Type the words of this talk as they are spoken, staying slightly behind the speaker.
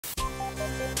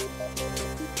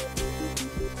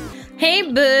Hey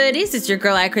buddies, it's your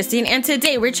girl AyChristene, and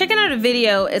today we're checking out a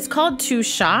video. It's called 2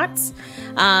 Shots.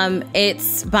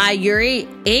 It's by Yuric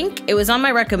INC. It was on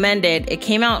my recommended. It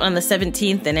came out on the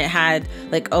 17th and it had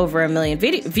like over 1 million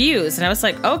views. And I was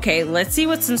like, okay, let's see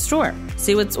what's in store.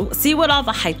 See what all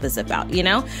the hype is about, you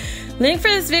know? Link for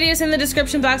this video is in the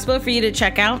description box below for you to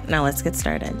check out. Now let's get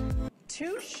started.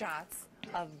 2 shots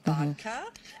of vodka?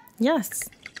 Yes.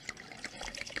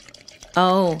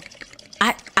 Oh,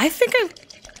 I think I've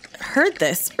heard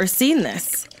this or seen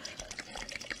this.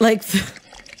 Like,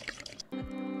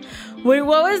 wait,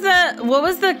 what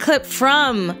was the clip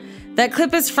from? That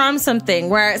clip is from something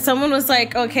where someone was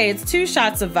like, okay, it's 2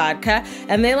 shots of vodka,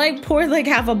 and they like poured like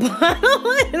half a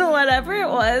bottle in whatever it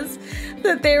was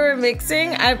that they were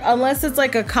mixing. Unless it's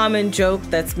like a common joke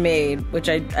that's made, which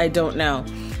I don't know.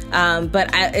 But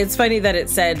it's funny that it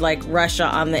said like Russia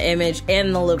on the image,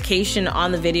 and the location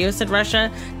on the video said Russia,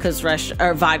 because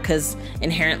vodka's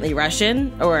inherently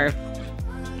Russian, or,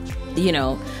 you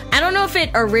know, I don't know if it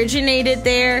originated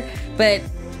there, but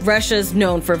Russia's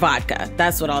known for vodka.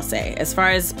 That's what I'll say. As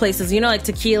far as places, you know, like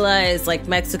tequila is like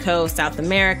Mexico, South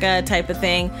America type of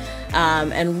thing.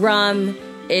 And rum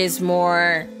is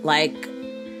more like,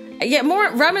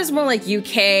 rum is more like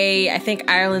UK, I think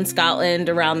Ireland, Scotland,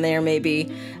 around there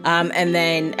maybe.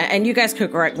 And you guys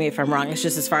could correct me if I'm wrong. It's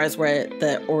just as far as where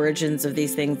the origins of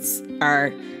these things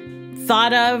are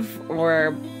thought of,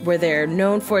 or where they're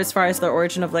known for as far as the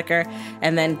origin of liquor.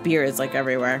 And then beer is like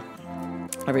everywhere.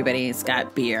 Everybody's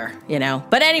got beer, you know.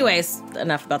 But anyways,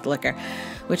 enough about the liquor,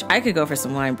 which I could go for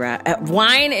some wine, bruh.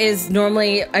 Wine is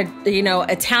normally,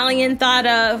 Italian thought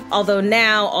of, although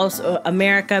now also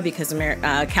America, because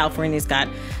California's got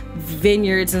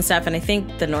vineyards and stuff, and I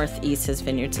think the Northeast has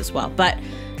vineyards as well. But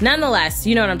nonetheless,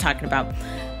 you know what I'm talking about.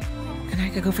 And I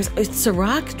could go for,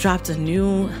 Ciroc dropped a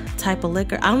new type of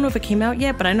liquor. I don't know if it came out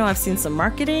yet, but I know I've seen some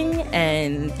marketing,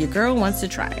 and your girl wants to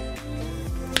try it.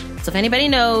 So if anybody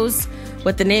knows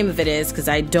what the name of it is, because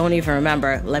I don't even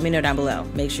remember, let me know down below.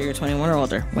 Make sure you're 21 or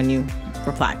older when you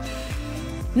reply.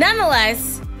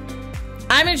 Nonetheless,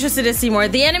 I'm interested to see more.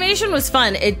 The animation was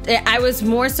fun. I was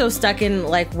more so stuck in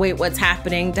like, wait, what's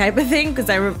happening type of thing, because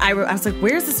I was like,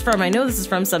 where's this from? I know this is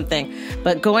from something.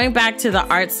 But going back to the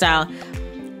art style,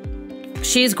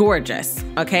 she's gorgeous,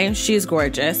 okay? She's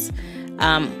gorgeous.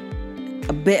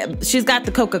 She's got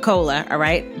the Coca-Cola, all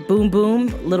right? Boom,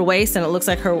 boom, little waist, and it looks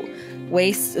like her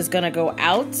waist is gonna go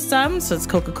out some, so it's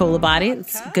Coca-Cola body.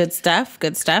 It's good stuff,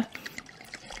 good stuff.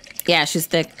 Yeah, she's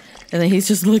thick. And then he's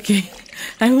just looking.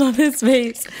 I love his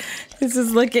face. He's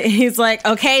just looking. He's like,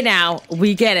 okay, now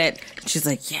we get it. She's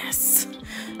like, yes,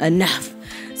 enough.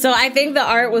 So I think the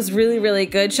art was really, really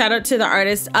good. Shout out to the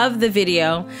artist of the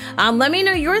video. Let me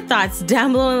know your thoughts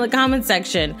down below in the comment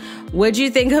section. What'd you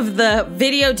think of the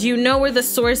video? Do you know where the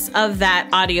source of that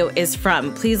audio is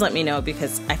from? Please let me know,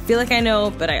 because I feel like I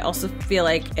know, but I also feel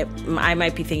like I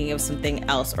might be thinking of something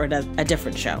else, or a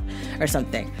different show or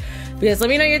something. Because let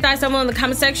me know your thoughts down below in the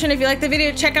comment section. If you like the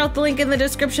video, check out the link in the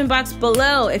description box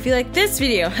below. If you like this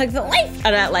video, hug the life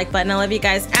out of that like button. I love you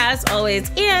guys as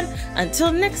always. And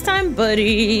until next time,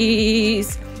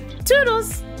 buddies.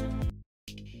 Toodles.